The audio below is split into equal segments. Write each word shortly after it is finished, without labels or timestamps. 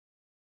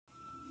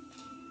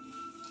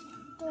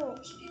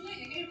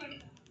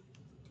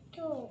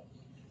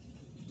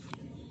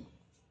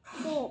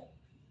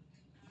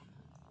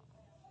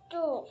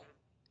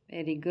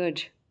Very good.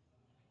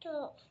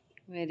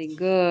 Very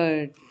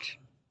good.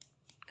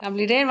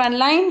 Completed one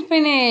line.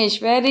 Finish.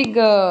 Very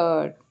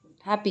good.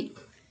 Happy.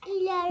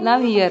 Now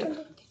here.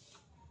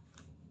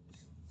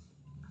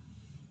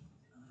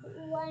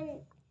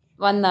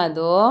 One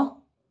ado.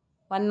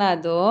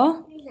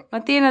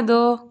 ಮತ್ತೇನದು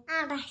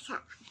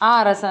ಆ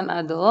ರಸನ್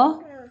ಅದು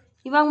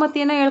ಇವಾಗ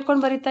ಮತ್ತೇನೋ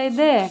ಹೇಳ್ಕೊಂಡು ಬರಿತಾ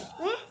ಇದ್ದೆ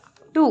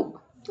 2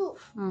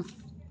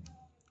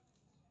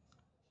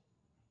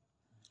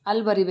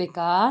 ಅಲ್ಲಿ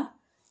ಬರಿಬೇಕಾ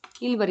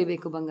ಇಲ್ಲಿ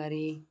ಬರಿಬೇಕು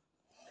ಬಂಗಾರಿ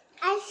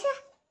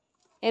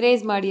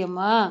ಎರೇಸ್ ಮಾಡಿ ಅಮ್ಮ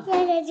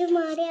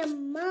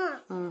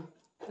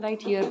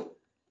right here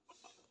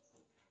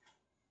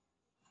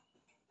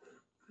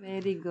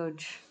very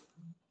good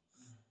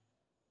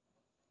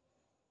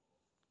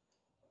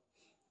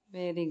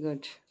Very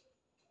good.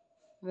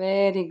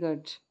 Very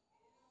good.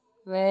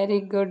 Very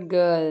good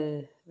girl.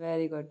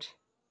 Very good.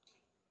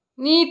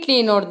 Neatly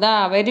ನೋಡ್ದಾ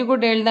very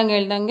good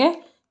ಹೇಳ್ದಂಗೆ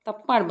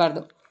ತಪ್ಪು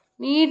ಮಾಡಬಾರ್ದು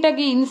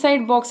ನೀಟಾಗಿ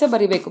ಇನ್ಸೈಡ್ ಬಾಕ್ಸೇ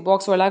ಬರಿಬೇಕು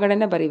ಬಾಕ್ಸ್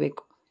ಒಳಗಡೆನೆ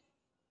ಬರಿಬೇಕು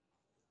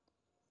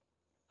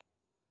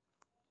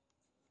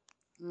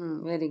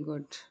ವೆರಿ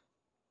ಗುಡ್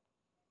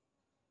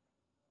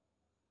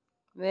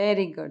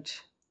ವೆರಿ ಗುಡ್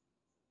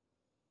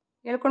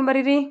ಹೇಳ್ಕೊಂಡು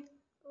ಬರೀರಿ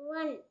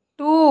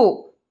 2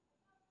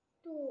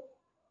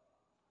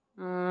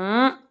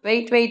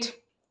 wait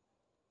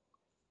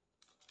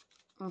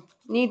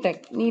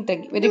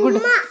ನೀಟಾಗಿ very good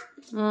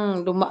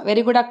ಡುಮ್ಮ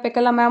very good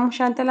ಹಾಕ್ಬೇಕಲ್ಲ ma'am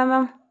ಶಾಂತಲ್ಲ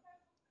ma'am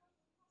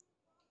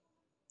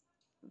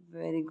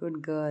very good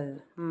girl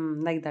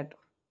like that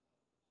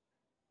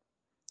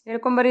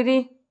ಹೇಳ್ಕೊಂಬರೀರಿ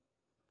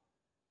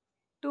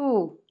 2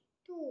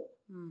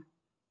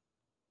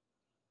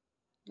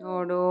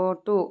 ನೋಡು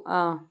 2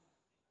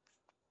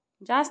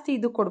 ಜಾಸ್ತಿ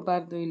ಇದು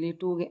ಕೊಡಬಾರ್ದು ಇಲ್ಲಿ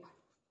 2ಗೆ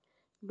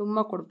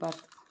ಡುಮ್ಮ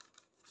ಕೊಡಬಾರ್ದು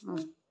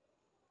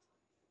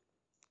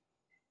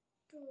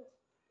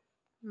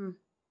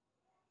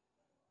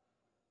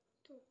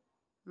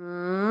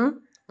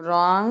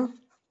wrong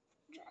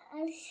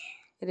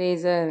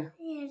eraser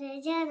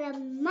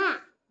amma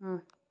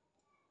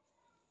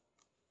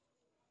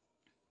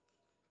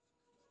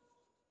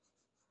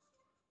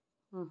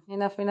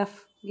enough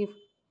give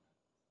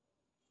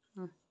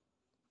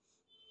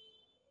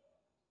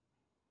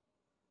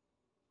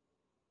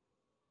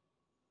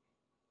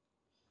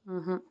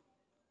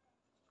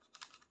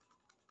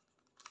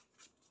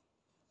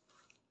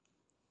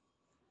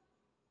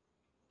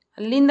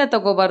ಅಲ್ಲಿಂದ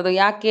ತಗೋಬಾರ್ದು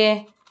ಯಾಕೆ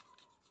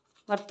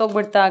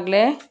ಮರ್ತೋಗ್ಬಿಡ್ತಾ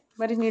ಆಗ್ಲೇ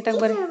ಬರೀ ನೀಟಾಗಿ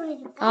ಬರೀ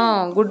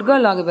ಗುಡ್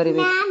ಗರ್ಲ್ ಆಗಿ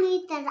ಬರಿಬೇಕು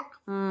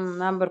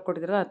ಮ್ಯಾಮ್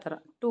ಬರ್ಕೊಟ್ಟಿದ್ರಲ್ಲ ಆ ಥರ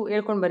 2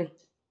 ಹೇಳ್ಕೊಂಡು ಬರಿ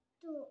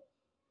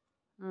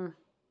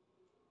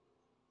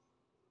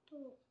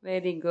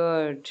very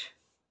good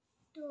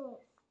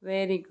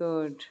very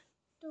good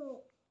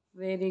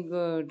very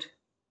good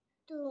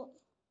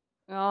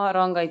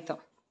wrong ಆಯಿತು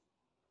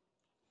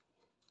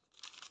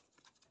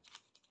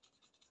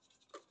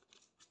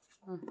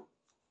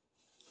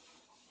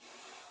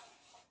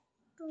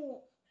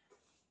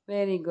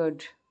Very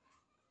good.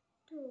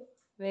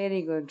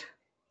 Very good.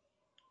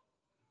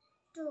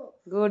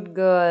 Good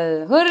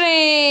girl.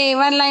 Hooray!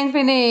 One line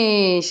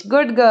finish.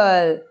 Good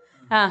girl.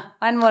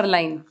 One more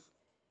line.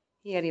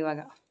 Here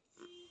ivaga.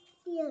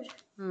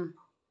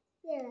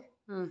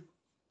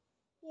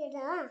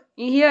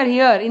 Here.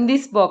 Here. In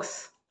this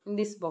box.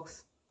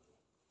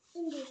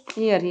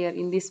 Here.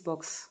 In this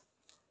box.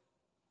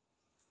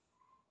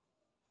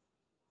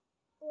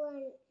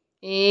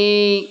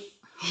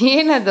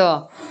 ಏನದು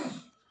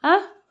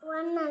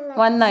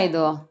ಒನ್ನ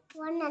ಇದು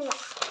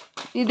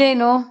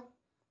ಇದೇನು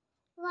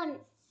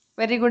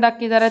very good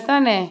ಹಾಕಿದ್ದಾರೆ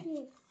ತಾನೆ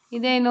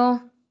ಇದೇನು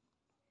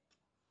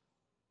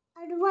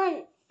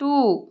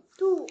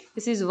 2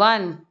 this is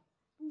 1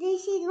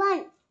 this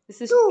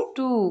is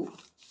 2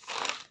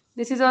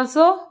 this is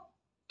also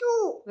 2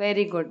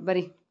 very good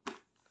bari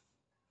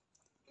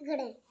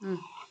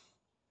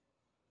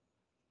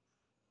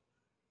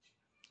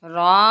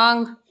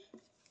wrong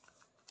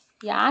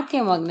ಯಾಕೆ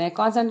ಮಗನೆ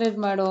concentrate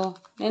ಮಾಡು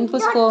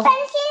ನೆನ್ಪಿಸ್ಕೋ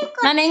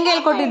ನಾನು ಹೆಂಗೆ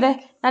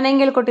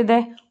ಹೇಳ್ಕೊಟ್ಟಿದ್ದೆ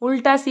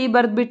ಉಲ್ಟಾ ಸಿ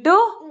ಬರೆದ್ಬಿಟ್ಟು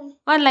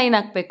ಒಂದು ಲೈನ್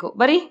ಹಾಕ್ಬೇಕು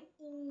ಬರೀ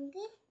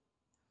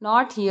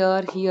ನಾಟ್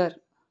ಹಿಯರ್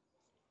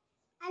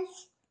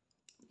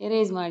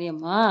ಎರೇಸ್ ಮಾಡಿ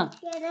ಅಮ್ಮ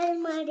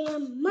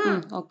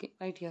okay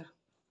right here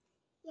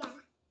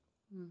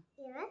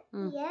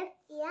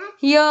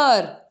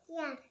here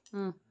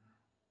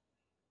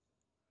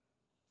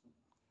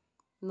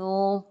no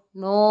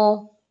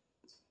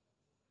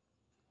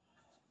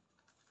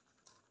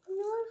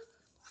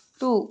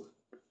 2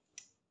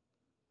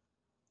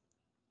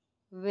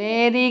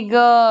 very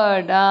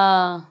good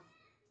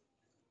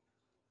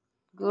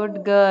good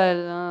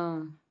girl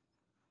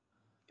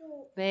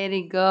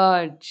very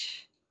good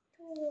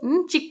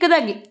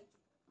ಚಿಕ್ಕದಾಗಿ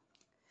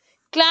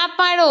ಕ್ಲಾಪ್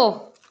ಮಾಡು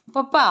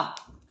ಪಪ್ಪ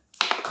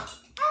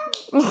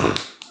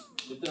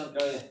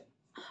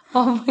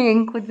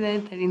ಹೆಂಗ್ ಕೂತಿದೆ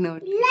ತಡಿ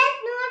ನೋಡಿ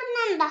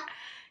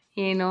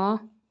ಏನು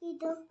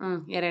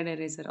ಎರಡು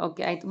ಎರೇಸರ್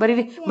ಓಕೆ ಆಯ್ತು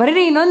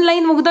ಬರೀರಿ ಇನ್ನೊಂದು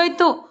line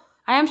ಮುಗ್ದೋಯ್ತು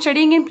I am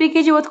studying in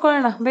pre-KG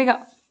ಓದ್ಕೊಳ್ಳೋಣ ಬೇಗ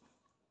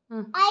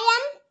I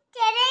am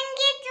studying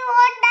it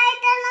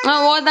ಹಾಂ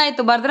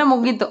ಓದಾಯ್ತು, ಬರೆದ್ರೆ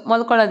ಮುಗೀತು,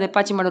 ಮಲ್ಕೊಳ್ಳೋದೆ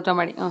ಪಾಚಿ ಮಾಡಿ ಊಟ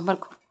ಮಾಡಿ.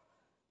 ಬರ್ಕೊ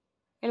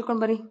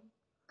ಹೇಳ್ಕೊಂಡು ಬರಿ.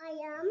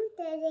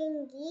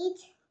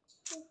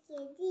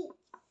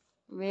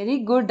 Very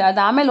good.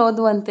 ಅದು ಆಮೇಲೆ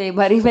ಓದುವಂತೆ,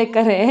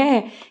 ಬರಿಬೇಕಾರೆ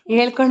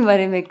ಹೇಳ್ಕೊಂಡು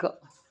ಬರಿಬೇಕು.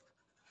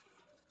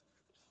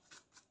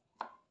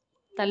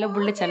 ತಲೆ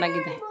ಬುಳ್ಳೆ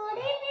ಚೆನ್ನಾಗಿದೆ.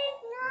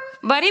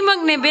 ಬರಿ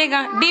ಮಗ್ನೆ ಬೇಗ.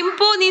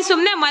 ಡಿಂಪು ನೀ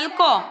ಸುಮ್ಮನೆ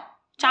ಮಲ್ಕೋ.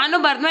 ಚಾನು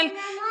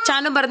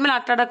ಬರ್ದ್ಮೇಲೆ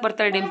ಆಟ ಆಡಕ್ಕೆ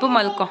ಬರ್ತಾಳೆ. ಡಿಂಪು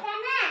ಮಲ್ಕೋ.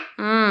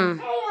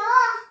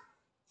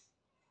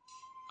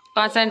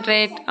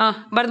 ಕಾನ್ಸಂಟ್ರೇಟ್.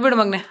 ಬರ್ದ್ಬಿಡು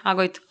ಮಗ್ನೆ,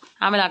 ಆಗೋಯ್ತು.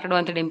 ಆಮೇಲೆ ಆಟ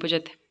ಆಡುವಂತೆ ಡಿಂಪು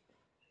ಜೊತೆ.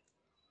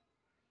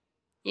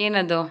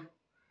 ಏನದು,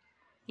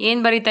 ಏನು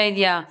ಬರಿತಾ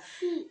ಇದೆಯಾ?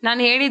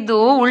 ನಾನು ಹೇಳಿದ್ದು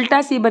ಉಲ್ಟಾ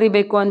ಸಿ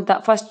ಬರಿಬೇಕು ಅಂತ.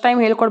 ಫಸ್ಟ್ ಟೈಮ್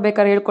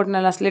ಹೇಳ್ಕೊಡ್ಬೇಕಾರೆ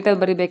ಹೇಳ್ಕೊಟ್ನಲ್ಲ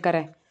ಸ್ಲೇಟಲ್ಲಿ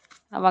ಬರಿಬೇಕಾರೆ,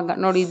 ಅವಾಗ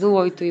ನೋಡಿ ಇದು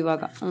ಹೋಯ್ತು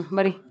ಇವಾಗ.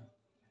 ಬರಿ.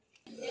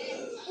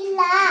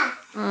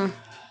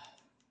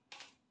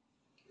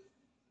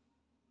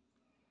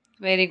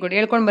 Very good.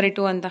 ಹೇಳ್ಕೊಂಡು ಬರಿ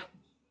 2 ಅಂತ.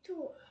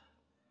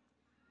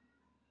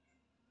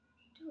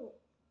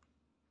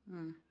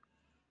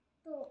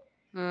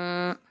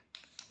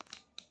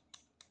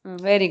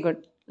 Very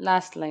good.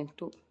 Last line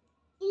 2.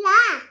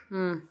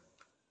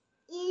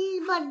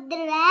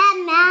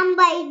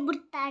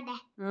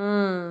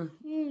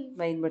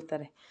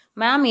 ಬೈದ್ಬಿಡ್ತಾರೆ.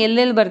 Ma'am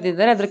ಎಲ್ಲೆಲ್ಲಿ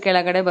ಬರ್ದಿದ್ದಾರೆ ಅದ್ರ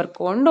ಕೆಳಗಡೆ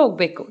ಬರ್ಕೊಂಡು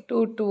ಹೋಗ್ಬೇಕು.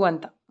 2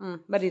 ಅಂತ.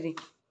 ಬರೀರಿ.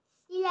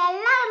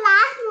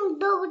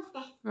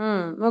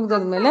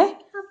 ಮುಗ್ದೋದ್ಮೇಲೆ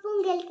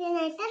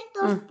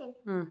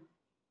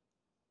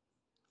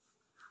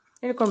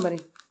ಹೇಳ್ಕೊಂಡು ಬರಿ.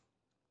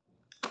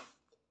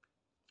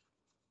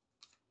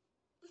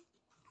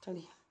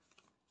 ಸರಿ.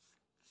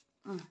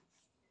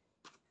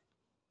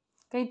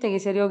 ಕೈ ತೆಗಿ,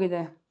 ಸರಿ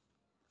ಹೋಗಿದೆ.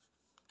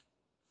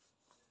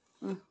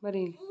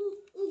 ಬರೀ.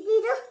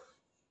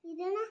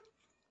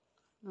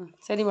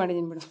 ಸರಿ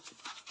ಮಾಡಿದ್ದೀನಿ ಬಿಡು.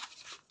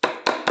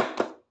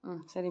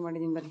 ಸರಿ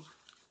ಮಾಡಿದ್ದೀನಿ ಬರೀ.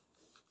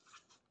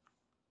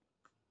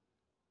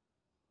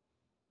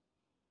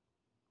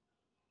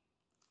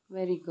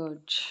 Very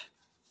good.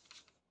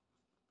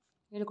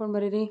 ಹೇಳ್ಕೊಂಡು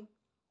ಬರೀರಿ.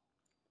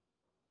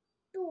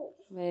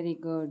 Very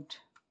good.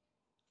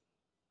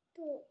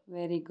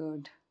 Very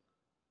good.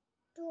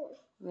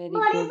 Very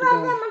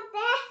good.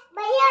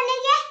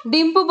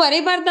 Dimpu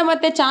ಬರಿಬಾರ್ದ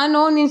ಮತ್ತೆ.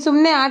 ಚಾನು ನೀನು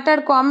ಸುಮ್ಮನೆ ಆಟ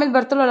ಆಡ್ಕೊ, ಆಮೇಲೆ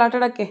ಬರ್ತಲ್ಲ ಆಟ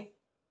ಆಡೋಕ್ಕೆ.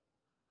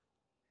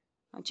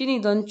 ಚಿನಿ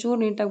ಇದೊಂಚೂರು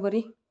ನೀಟಾಗಿ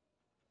ಬರಿ.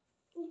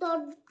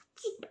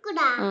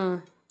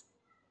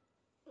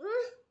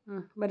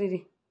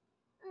 ಬರೀರಿ.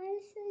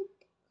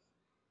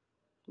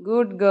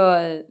 Good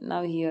girl.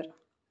 ನಾವು ಹಿಯರ್.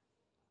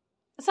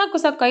 ಸಾಕು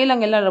ಸಾಕು,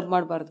 ಕೈಲಂಗೆಲ್ಲ ರಬ್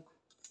ಮಾಡಬಾರ್ದು.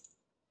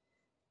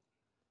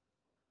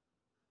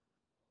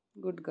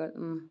 Good girl.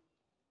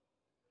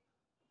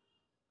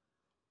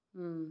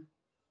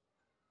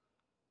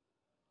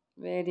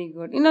 Very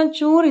good. ಇನ್ನೊಂದು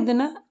ಚೂರು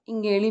ಇದನ್ನು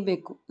ಹಿಂಗೆ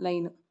ಎಳಿಬೇಕು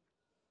line.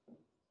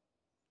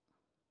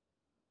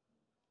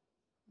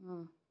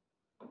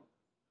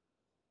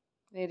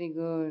 Very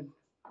good.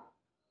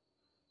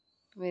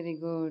 Very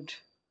good.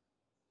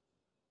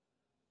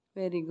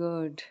 Very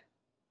good.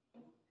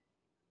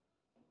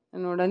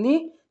 ನೋಡಲ್ಲಿ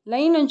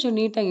ಲೈನ್ ಒಂಚೂರು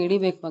ನೀಟಾಗಿ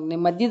ಎಳಿಬೇಕು ಮಗನೆ.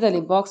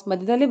 ಮಧ್ಯದಲ್ಲಿ, ಬಾಕ್ಸ್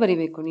ಮಧ್ಯದಲ್ಲಿ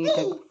ಬರಿಬೇಕು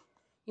ನೀಟಾಗಿ.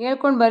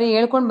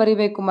 ಹೇಳ್ಕೊಂಡು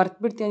ಬರಿಬೇಕು. ಮರ್ತು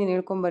ಬಿಡ್ತೀಯ ನೀನು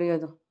ಹೇಳ್ಕೊಂಡು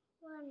ಬರೆಯೋದು.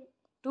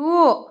 2.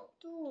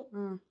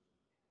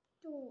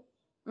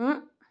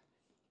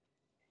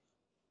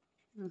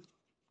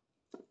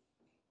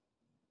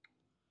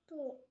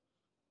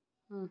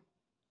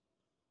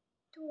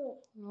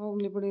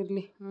 ಹೋಗ್ಲಿ ಬಿಡಿ,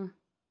 ಇರಲಿ.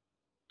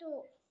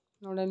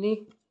 ನೋಡಲ್ಲಿ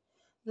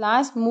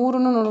ಲಾಸ್ಟ್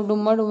 3 ನೋಡು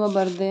ಡುಮ್ಮ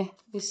ಬರ್ದೆ,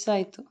 ಮಿಸ್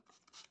ಆಯಿತು.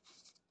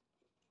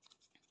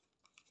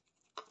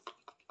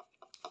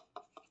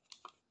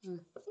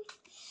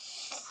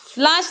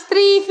 Last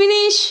 3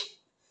 finish.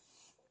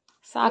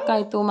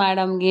 ಸಾಕಾಯಿತು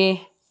ಮೇಡಮ್ಗೆ.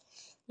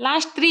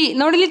 ಲಾಸ್ಟ್ 3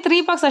 ನೋಡಿಲಿ. 3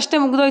 ಪಾಕ್ಸ್ ಅಷ್ಟೇ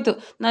ಮುಗಿದೋಯ್ತು.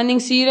 ನಾನು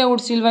ನಿಂಗೆ ಸೀರೆ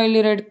ಉಡ್ಸಿಲ್ವಾ?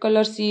 ಇಲ್ಲಿ ರೆಡ್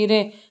ಕಲರ್ ಸೀರೆ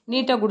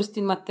ನೀಟಾಗಿ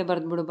ಉಡಿಸ್ತೀನಿ. ಮತ್ತೆ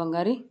ಬರೆದ್ಬಿಡು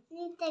ಬಂಗಾರಿ.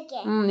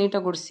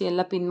 ನೀಟಾಗಿ ಉಡಿಸಿ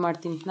ಎಲ್ಲ ಪಿನ್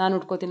ಮಾಡ್ತೀನಿ. ನಾನು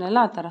ಉಟ್ಕೋತೀನಲ್ಲ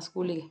ಆ ಥರ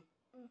ಸ್ಕೂಲಿಗೆ.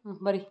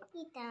 ಬರಿ.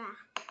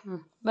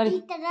 ಬರಿ.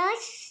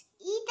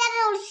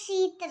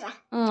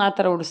 ಆ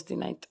ಥರ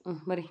ಉಡಿಸ್ತೀನಿ. ಆಯಿತು.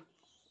 ಬರಿ.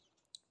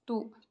 2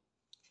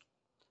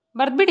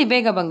 ಬರ್ದ್ಬಿಡಿ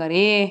ಬೇಗ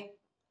ಬಂಗಾರಿ.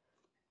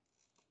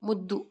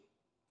 ಮುದ್ದು.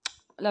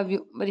 Love you.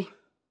 ಬರಿ.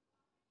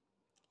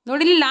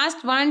 ನೋಡಿಲಿ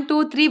ಲಾಸ್ಟ್ 1 2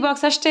 3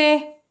 ಬಾಕ್ಸ್ ಅಷ್ಟೇ.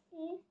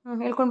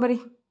 ಹೇಳ್ಕೊಂಡು ಬರಿ.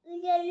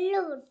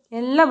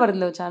 ಎಲ್ಲ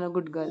ಬರದ್ಲು ಚಾನು.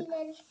 Good girl.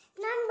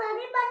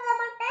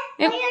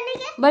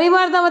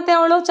 ಬರಿಬಾರ್ದ ಮತ್ತೆ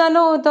ಅವಳು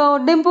ಚಾನು.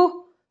 ಡಿಂಪು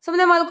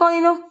ಸುಮ್ಮನೆ ಮಲ್ಕೋ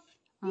ನೀನು.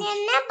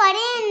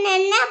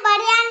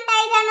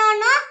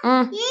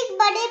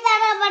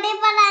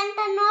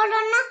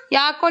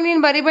 ಯಾಕೋ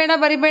ನೀನು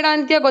ಬರಿಬೇಡ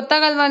ಅಂತೀಯ?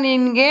 ಗೊತ್ತಾಗಲ್ವಾ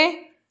ನಿನ್ಗೆ?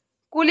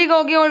 ಕೂಲಿಗೆ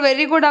ಹೋಗಿ ಅವಳು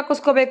ವೆರಿ ಗುಡ್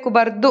ಹಾಕಿಸ್ಕೋಬೇಕು.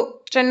 ಬರ್ದು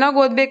ಚೆನ್ನಾಗಿ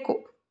ಓದಬೇಕು.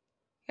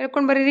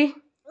 ಹೇಳ್ಕೊಂಡು ಬರೀರಿ.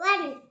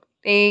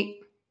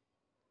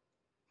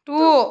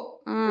 2.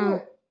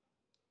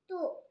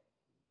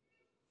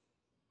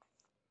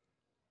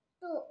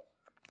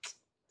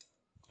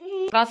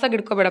 ಕ್ರಾಸಾಗಿ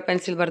ಇಟ್ಕೋಬೇಡ,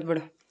 ಪೆನ್ಸಿಲ್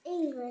ಬರ್ದ್ಬಿಡು.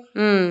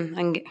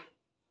 ಹಂಗೆ.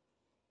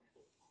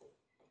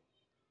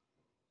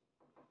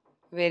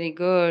 Very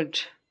good.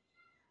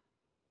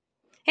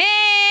 ಹೇ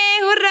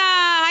ಹುರ್ರಾ,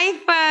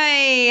 ಹೈ-ಫೈ,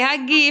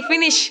 ಹಗ್ಗಿ,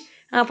 ಫಿನಿಶ್.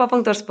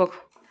 ಪಾಪಂಗೆ ತೋರಿಸ್ಬೇಕು.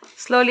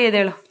 ಸ್ಲೋಲಿ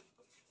ಎದೇಳು.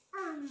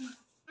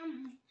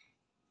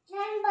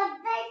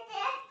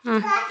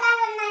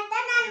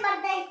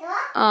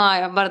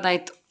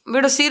 ಬರ್ದಾಯ್ತು.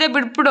 ಬಿಡು, ಸೀರೆ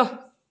ಬಿಟ್ಬಿಡು.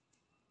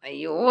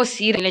 ಅಯ್ಯೋ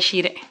ಸೀರೆ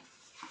ಸೀರೆ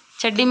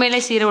ಚಡ್ಡಿ ಮೇಲೆ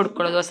ಸೀರೆ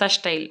ಉಟ್ಕೊಳ್ಳೋದು ಹೊಸ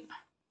ಸ್ಟೈಲ್.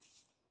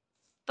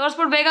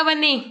 ತೋರಿಸ್ಬಿಟ್ಟು ಬೇಗ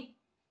ಬನ್ನಿ.